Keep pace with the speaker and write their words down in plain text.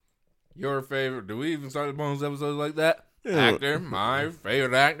Your favorite? Do we even start the bonus episodes like that? Yeah. Actor, my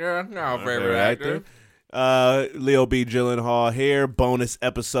favorite actor, our My favorite actor. Leo B. Gyllenhaal here. Bonus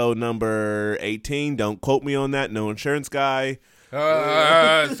episode number 18. Don't quote me on that. No insurance guy.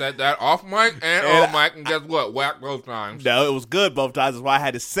 Set that off mic and on mic, and guess what? Whack both times. No, it was good both times. That's why I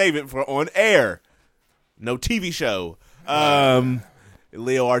had to save it for on air. No TV show.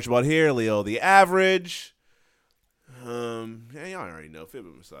 Leo Archibald here. Leo the Average. Yeah, y'all already know. Fibber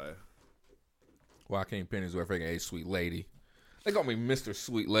Messiah. Joaquin Pennyworth freaking a sweet lady. They call me Mr.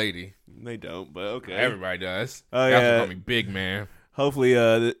 Sweet Lady. They don't, but okay. Everybody does. Oh, They yeah. also call me Big Man. Hopefully,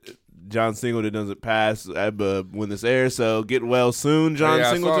 John Singleton doesn't pass when this airs. So get well soon, John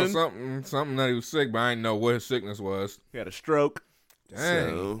I Singleton. saw something that he was sick, but I didn't know what his sickness was. He had a stroke. Dang.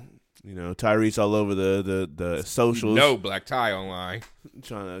 So, Tyrese all over the socials. No black tie online.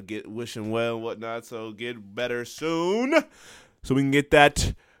 Trying to wish him well and whatnot. So get better soon. So we can get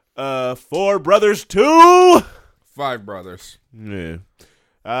that 4 Brothers 2. 5 brothers. Yeah.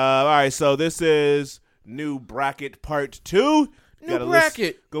 All right. So this is New Bracket Part 2. New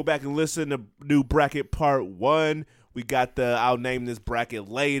bracket. Go back and listen to New Bracket Part 1. We got I'll name this bracket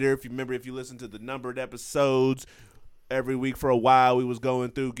later. If you listen to the numbered episodes, every week for a while we was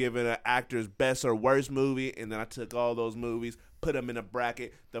going through giving an actor's best or worst movie, and then I took all those movies, put them in a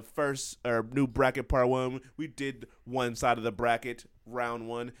bracket. The first New Bracket Part 1, we did one side of the bracket, round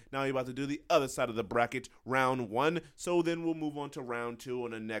 1. Now we're about to do the other side of the bracket, round 1. So then we'll move on to round 2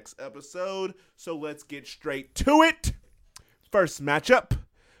 on the next episode. So let's get straight to it. First matchup,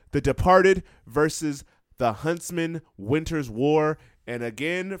 The Departed versus The Huntsman Winter's War. And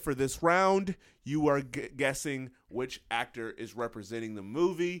again, for this round, you are guessing which actor is representing the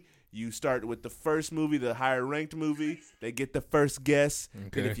movie. You start with the first movie, the higher ranked movie. They get the first guess.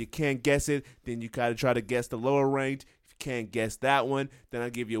 Okay. And if you can't guess it, then you gotta try to guess the lower ranked. If you can't guess that one, then I'll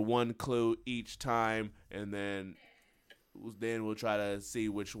give you one clue each time, and then we'll try to see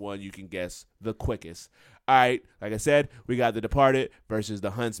which one you can guess the quickest. All right, like I said, we got The Departed versus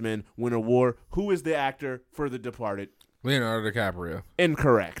The Huntsman Winter War. Who is the actor for The Departed? Leonardo DiCaprio.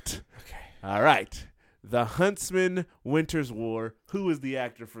 Incorrect. Okay. All right. The Huntsman Winter's War. Who is the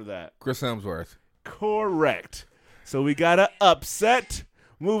actor for that? Chris Hemsworth. Correct. So we got an upset.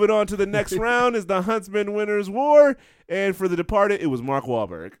 Moving on to the next round is The Huntsman Winter's War. And for The Departed, it was Mark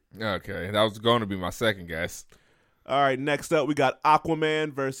Wahlberg. Okay, that was going to be my second guess. All right, next up, we got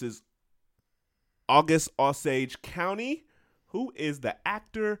Aquaman versus August Osage County. Who is the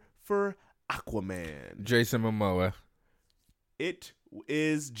actor for Aquaman? Jason Momoa. It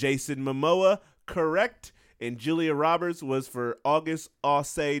is Jason Momoa, correct. And Julia Roberts was for August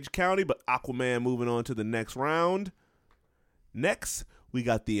Osage County, but Aquaman moving on to the next round. Next, we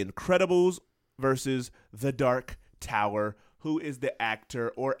got The Incredibles versus The Dark Tower. Who is the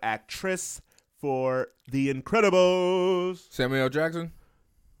actor or actress for The Incredibles? Samuel L. Jackson.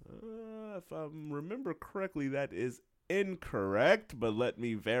 If I remember correctly, that is incorrect, but let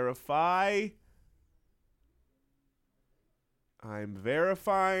me verify. I'm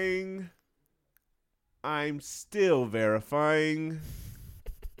verifying. I'm still verifying.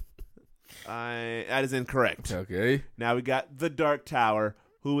 That is incorrect. Okay. Now we got The Dark Tower.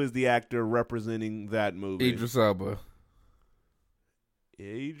 Who is the actor representing that movie? Idris Elba.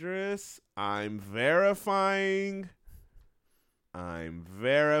 Idris. I'm verifying.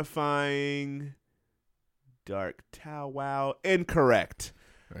 Dark Tower. Incorrect.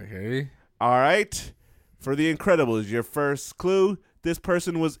 Okay. All right. For The Incredibles, your first clue, this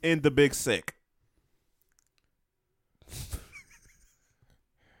person was in The Big Sick.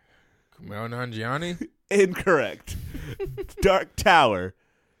 Kumail Nanjiani. Incorrect. Dark Tower.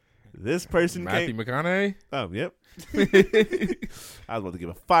 This person Matthew McConaughey. Oh, yep. I was about to give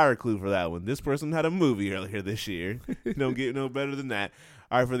a fire clue for that one. This person had a movie earlier this year. Don't get no better than that.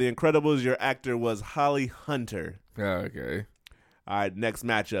 All right, for The Incredibles, your actor was Holly Hunter. Okay. All right, next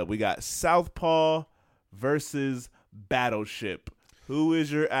matchup. We got Southpaw versus Battleship. Who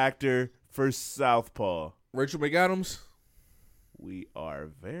is your actor for Southpaw? Rachel McAdams. We are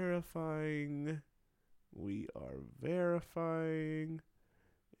verifying.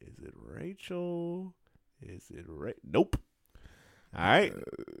 Is it Rachel? Nope. All right.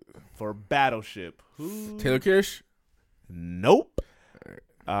 For Battleship. Who? Taylor Kish. Nope.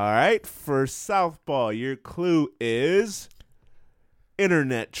 All right. For Southpaw, your clue is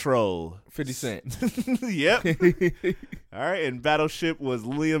internet troll. 50 Cent. Yep. All right. And Battleship was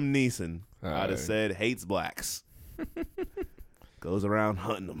Liam Neeson. All I'd have right. said hates blacks. Goes around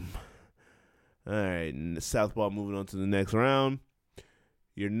hunting them. All right. And Southpaw moving on to the next round.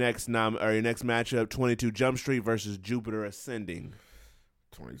 Your next matchup, 22 Jump Street versus Jupiter Ascending.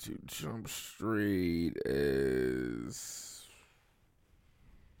 22 Jump Street is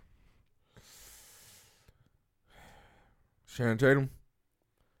Channing Tatum.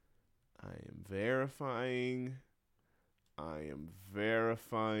 I am verifying.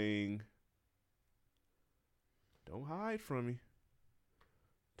 Don't hide from me.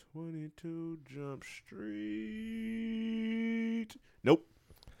 22 Jump Street. Nope.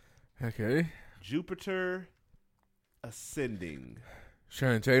 Okay. Jupiter Ascending.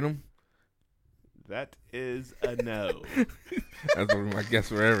 Channing Tatum. That is a no. That's my guess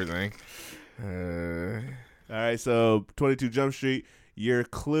for everything. All right, so 22 Jump Street. Your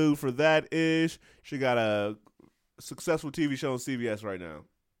clue for that is she got a successful TV show on CBS right now.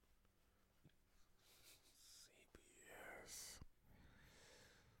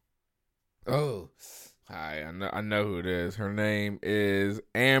 Oh, hi. I know who it is. Her name is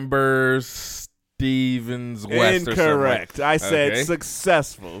Amber Stevens West. Incorrect. I said Okay.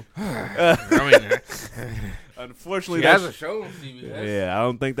 successful. Unfortunately, she has a show on CBS. Yeah, I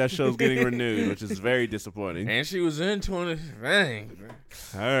don't think that show's getting renewed, which is very disappointing. And she was in 20. Dang.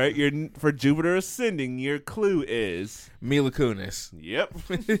 All right, for Jupiter Ascending, your clue is Mila Kunis. Yep.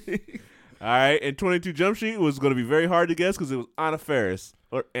 All right, and 22 Jump Street was going to be very hard to guess because it was Anna Faris,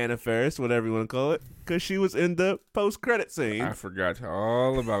 or Anna Faris, whatever you want to call it, because she was in the post-credit scene. I forgot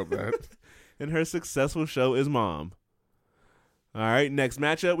all about that. And her successful show is Mom. All right, next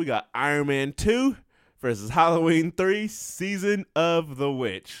matchup, we got Iron Man 2 versus Halloween 3, Season of the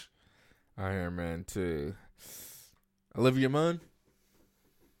Witch. Iron Man 2. Olivia Munn?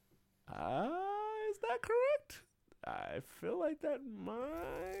 Is that correct? I feel like that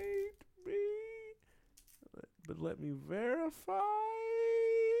might be. But let me verify.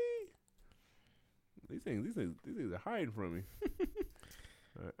 These things are hiding from me.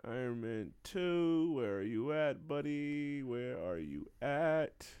 All right, Iron Man 2, where are you at, buddy? Where are you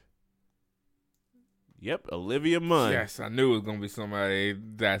at? Yep, Olivia Munn. Yes, I knew it was going to be somebody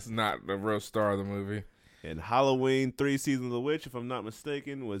that's not the real star of the movie. And Halloween 3 Season of the Witch, if I'm not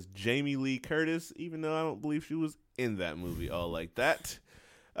mistaken, was Jamie Lee Curtis, even though I don't believe she was in that movie all like that.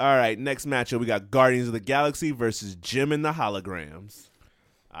 All right, next matchup, we got Guardians of the Galaxy versus Jim and the Holograms.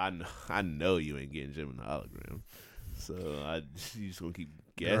 I know you ain't getting Jim and the Hologram. So you just going to keep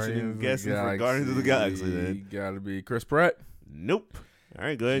guessing and guessing for Guardians of the Galaxy. Then. You got to be Chris Pratt. Nope. All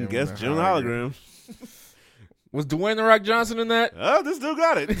right, go ahead and guess Jim and the Hologram. Was Dwayne "The Rock" Johnson in that? Oh, this dude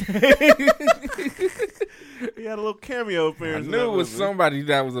got it. He had a little cameo appearance. I knew it was somebody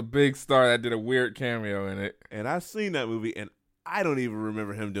that was a big star that did a weird cameo in it. And I've seen that movie, and I don't even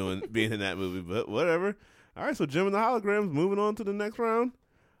remember him being in that movie, but whatever. All right, so Jim and the Holograms, moving on to the next round.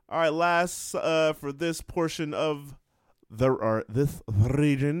 All right, last for this portion of this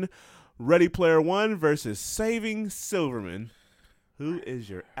region, Ready Player One versus Saving Silverman. Who is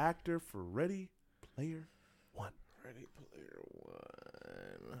your actor for Ready Player One? Ready Player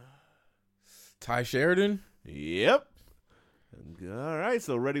One. Ty Sheridan? Yep. All right,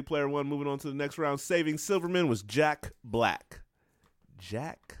 so Ready Player One, moving on to the next round. Saving Silverman was Jack Black.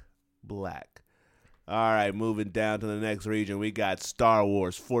 Jack Black. All right, moving down to the next region, we got Star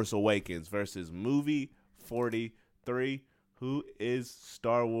Wars Force Awakens versus Movie 43. Who is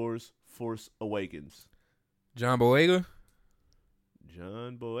Star Wars Force Awakens? John Boyega?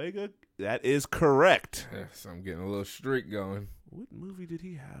 John Boyega? That is correct. Yes, I'm getting a little streak going. What movie did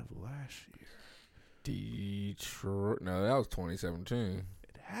he have last year? Detroit. No, that was 2017.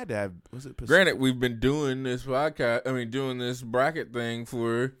 It had to have. Was it Pacific? Granted, we've been doing this doing this bracket thing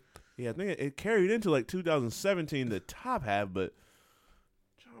for. Yeah, I think it carried into like 2017, the top half, but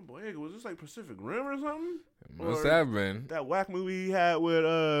John Boyega, was this like Pacific Rim or something? It must have been. That whack movie he had with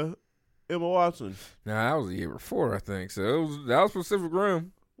Emma Watson. Nah, that was the year before, I think. So that was Pacific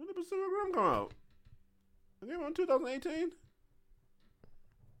Rim. When did Pacific Rim come out? It came out in 2018?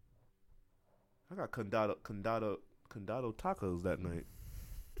 I got condado tacos that night.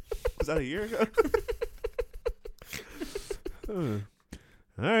 Was that a year ago?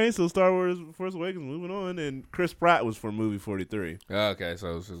 All right, so Star Wars Force Awakens, moving on, and Chris Pratt was for movie 43. Okay,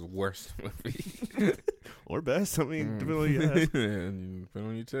 so it's his worst movie. Or best, I mean, depending on your ask. Depending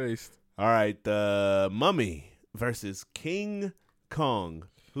on your taste. All right, The Mummy versus King Kong.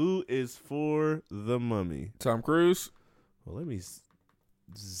 Who is for The Mummy? Tom Cruise? Well, let me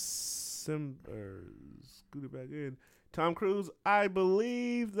scoot it back in. Tom Cruise, I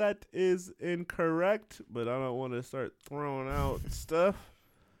believe that is incorrect, but I don't want to start throwing out stuff.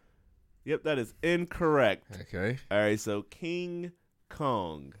 Yep, that is incorrect. Okay. All right, so King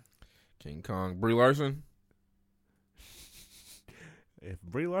Kong. King Kong. Brie Larson? If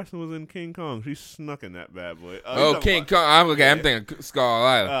Brie Larson was in King Kong, she snuck in that bad boy. Oh, King Kong. I'm thinking Skull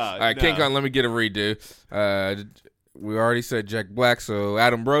Island. All right, no. King Kong. Let me get a redo. We already said Jack Black, so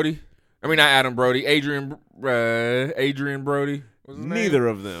Adam Brody. I mean, not Adam Brody. Adrian Brody. What's his Neither name?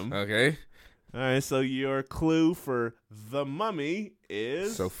 of them. Okay. All right, so your clue for The Mummy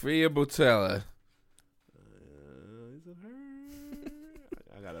is Sophia Boutella. Is it her?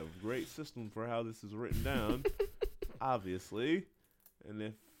 I got a great system for how this is written down, obviously. And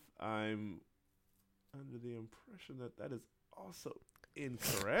if I'm under the impression that is also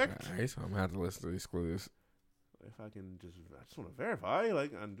incorrect. All right, so I'm going to have to listen to these clues. If I just want to verify.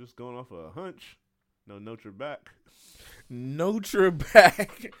 Like, I'm just going off a hunch. No, Notre back. Notre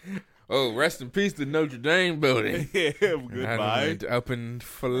back. Oh, rest in peace to Notre Dame building. Yeah, goodbye. Up in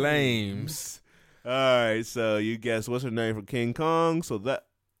flames. All right, so you guess what's her name for King Kong? So that,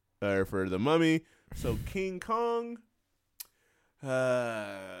 for The Mummy. So King Kong.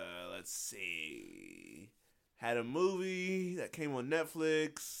 Let's see. Had a movie that came on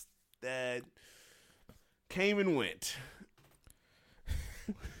Netflix that came and went.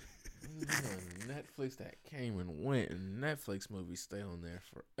 Netflix that came and went, and Netflix movies stay on there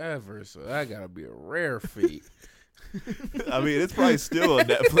forever, so that gotta be a rare feat. I mean, it's probably still on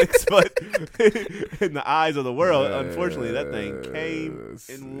Netflix, but in the eyes of the world, unfortunately, that thing came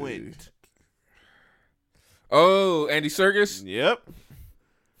and went. Oh, Andy Serkis? Yep.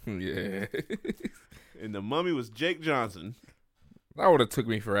 Yeah. And The Mummy was Jake Johnson. That would have took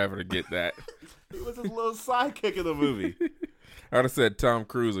me forever to get that. He was his little sidekick in the movie. I would have said Tom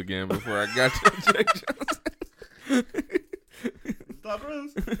Cruise again before I got to Jake Johnson. Tom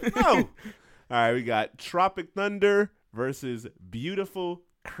Cruise? No. All right, we got Tropic Thunder versus Beautiful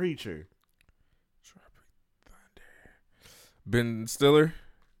Creature. Tropic Thunder. Ben Stiller?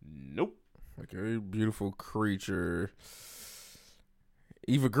 Nope. Okay, Beautiful Creature.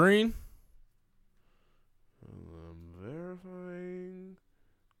 Eva Green? I'm verifying.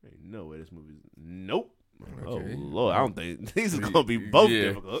 Ain't no way this movie's... Nope. Okay. Oh, Lord. I don't think... These are going to be both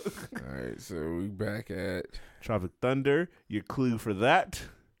difficult. All right, so we back at... Tropic Thunder. Your clue for that.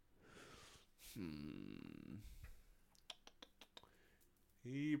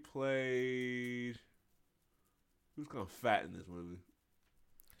 He played... Who's kind of fat in this movie?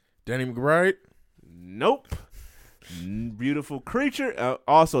 Danny McBride? Nope. Beautiful Creature.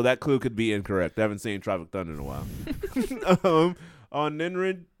 Also, that clue could be incorrect. I haven't seen Tropic Thunder in a while. On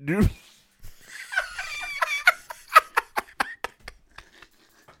Ninrin...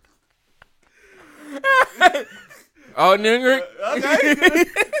 Oh, Ningrick? Okay.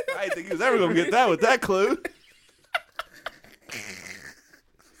 I didn't think he was ever going to get that with that clue.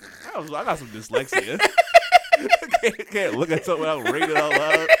 I got some dyslexia. Can't look at something without reading it out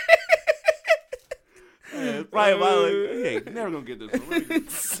loud. He ain't never going to get this one.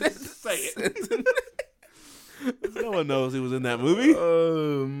 Say it. No one knows he was in that movie.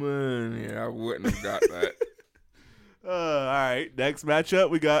 Oh, man. Yeah, I wouldn't have got that. All right. Next matchup,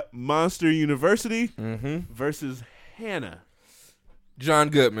 we got Monster University versus Hannah. John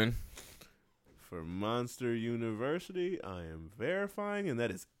Goodman. For Monster University, I am verifying, and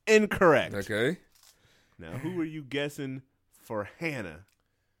that is incorrect. Okay. Now, who were you guessing for Hannah?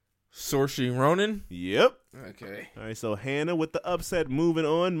 Saoirse Ronan. Yep. Okay. All right, so Hannah with the upset. Moving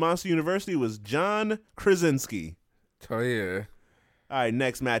on, Monster University was John Krasinski. Oh, yeah. All right,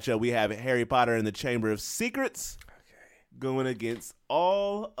 next matchup, we have Harry Potter and the Chamber of Secrets going against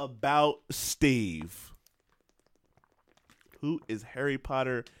All About Steve. Who is Harry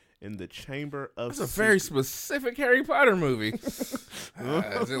Potter in the Chamber of Secrets? That's a very specific Harry Potter movie. Is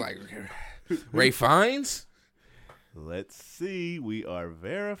it like Ray Fiennes? Let's see. We are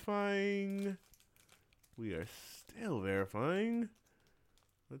verifying. We are still verifying.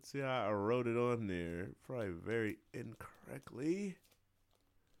 Let's see how I wrote it on there. Probably very incorrectly.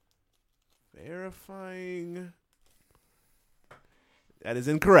 Verifying. That is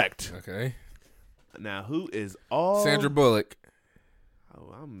incorrect. Okay. Now, who is all... Sandra Bullock.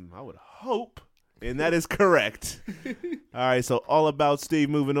 Oh, I would hope. And that is correct. All right, so All About Steve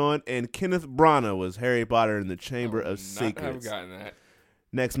moving on. And Kenneth Branagh was Harry Potter in the Chamber of Secrets. I've gotten that.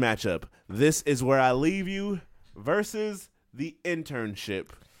 Next matchup. This Is Where I Leave You versus The Internship.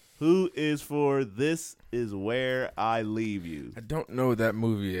 Who is for This Is Where I Leave You? I don't know what that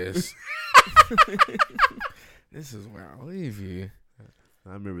movie is. This Is Where I Leave You.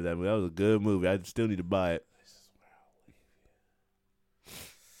 I remember that movie. That was a good movie. I still need to buy it.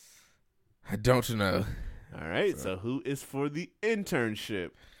 I don't know. All right, so who is for The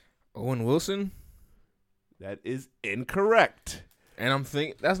Internship? Owen Wilson? That is incorrect. And I'm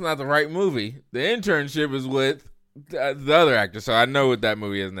thinking, that's not the right movie. The Internship is with the other actor, so I know what that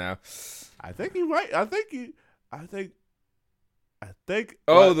movie is now. I think you're right. I think.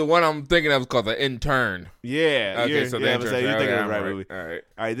 Oh, the one I'm thinking of is called The Intern. Yeah. Okay, so The Intern. You're thinking of the right right movie. All right.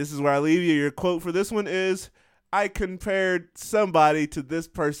 All right, this is where I leave you. Your quote for this one is, I compared somebody to this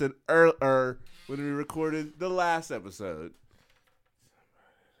person when we recorded the last episode.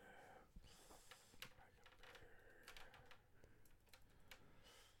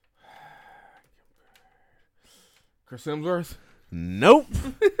 Chris Hemsworth? Nope.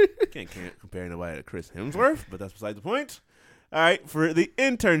 Can't compare nobody to Chris Hemsworth, but that's beside the point. All right, for the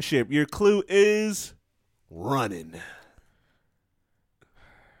internship, your clue is running.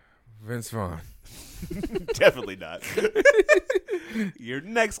 Vince Vaughn. Definitely not. Your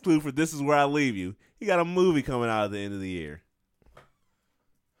next clue for this is where I leave you. You got a movie coming out at the end of the year.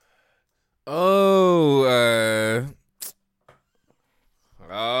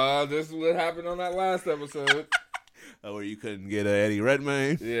 This is what happened on that last episode. Where you couldn't get Eddie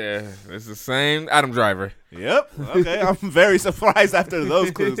Redmayne. Yeah, it's the same Adam Driver. Yep. Okay, I'm very surprised after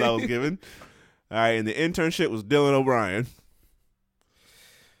those clues I was given. All right, and the internship was Dylan O'Brien.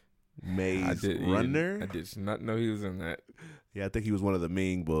 Maze Runner. I did not know he was in that. Yeah, I think he was one of the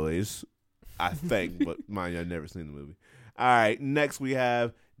Mean Boys. I think, but mind you, I've never seen the movie. All right, next we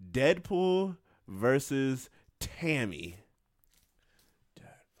have Deadpool versus Tammy.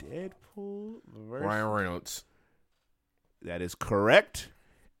 Deadpool versus Ryan Reynolds. That is correct.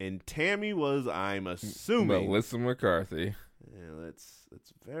 And Tammy was, I'm assuming, Melissa McCarthy. Yeah, let's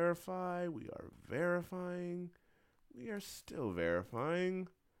verify. We are verifying. We are still verifying.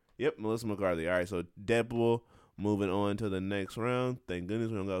 Yep, Melissa McCarthy. All right, so Deadpool moving on to the next round. Thank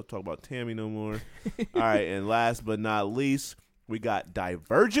goodness we don't got to talk about Tammy no more. All right, and last but not least, we got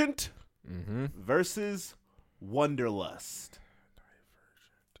Divergent versus Wanderlust.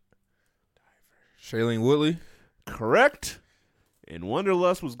 Shailene Woodley. Correct. And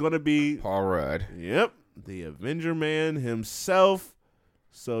Wanderlust was going to be Paul Rudd. Yep, the Avenger Man himself.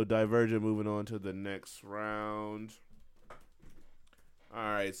 So Divergent moving on to the next round. All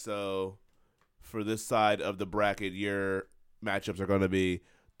right, so for this side of the bracket, your matchups are going to be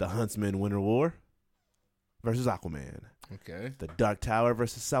the Huntsman Winter War versus Aquaman. Okay. The Dark Tower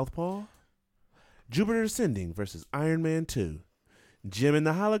versus Southpaw. Jupiter Ascending versus Iron Man 2. Jim and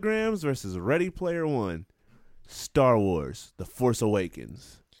the Holograms versus Ready Player One. Star Wars, The Force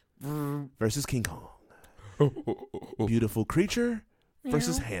Awakens versus King Kong. Beautiful Creature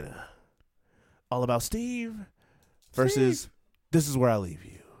versus Hannah. All About Steve versus This Is Where I Leave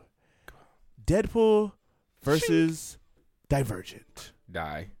You. Deadpool versus Divergent.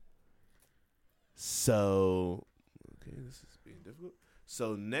 Die. So, okay, this is being difficult.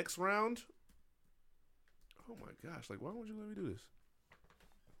 So, next round. Oh my gosh, like, why would you let me do this?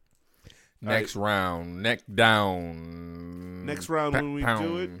 Next round, neck down. Next round, when we pound.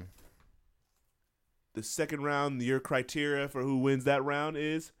 do it, the second round, your criteria for who wins that round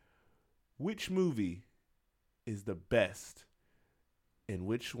is which movie is the best and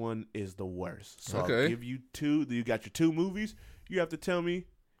which one is the worst. So Okay. I'll give you two. You got your two movies. You have to tell me,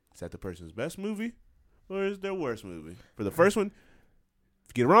 is that the person's best movie or is their worst movie? For the first one, if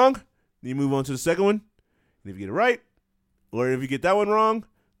you get it wrong, then you move on to the second one. And if you get it right, or if you get that one wrong,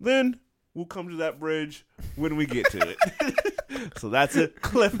 then we'll come to that bridge when we get to it. So that's a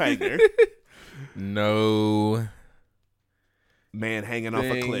cliffhanger. No. Man hanging off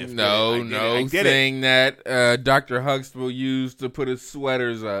a cliff. No thing that Dr. Huxtable used to put his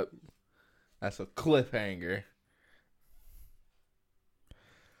sweaters up. That's a cliffhanger.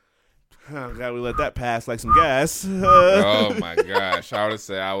 Oh, God, we let that pass like some gas. Oh, my gosh. I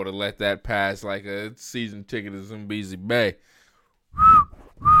would have let that pass like a season ticket to Zambezi Bay.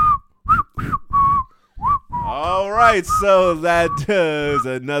 All right, so that is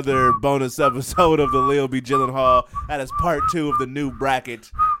another bonus episode of the Leo B. Gyllenhaal. That is part 2 of the new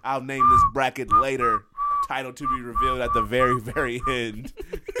bracket. I'll name this bracket later. Title to be revealed at the very, very end.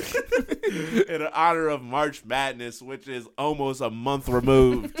 In honor of March Madness, which is almost a month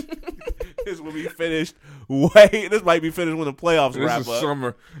removed. This will be finished. This might be finished when the playoffs wrap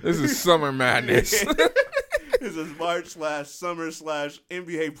up. This is summer madness. This is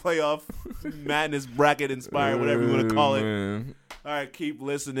March/summer/NBA playoff madness bracket inspired, whatever you want to call it. Man. All right, keep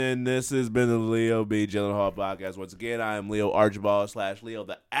listening. This has been the Leo B. Gyllenhaal podcast. Once again, I am Leo Archibald / Leo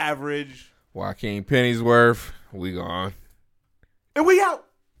the Average. Joaquin Pennyworth. We gone. And we out.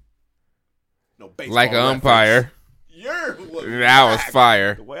 No baseball Like an reference. umpire. That That was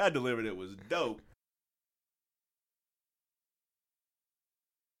fire. The way I delivered it was dope.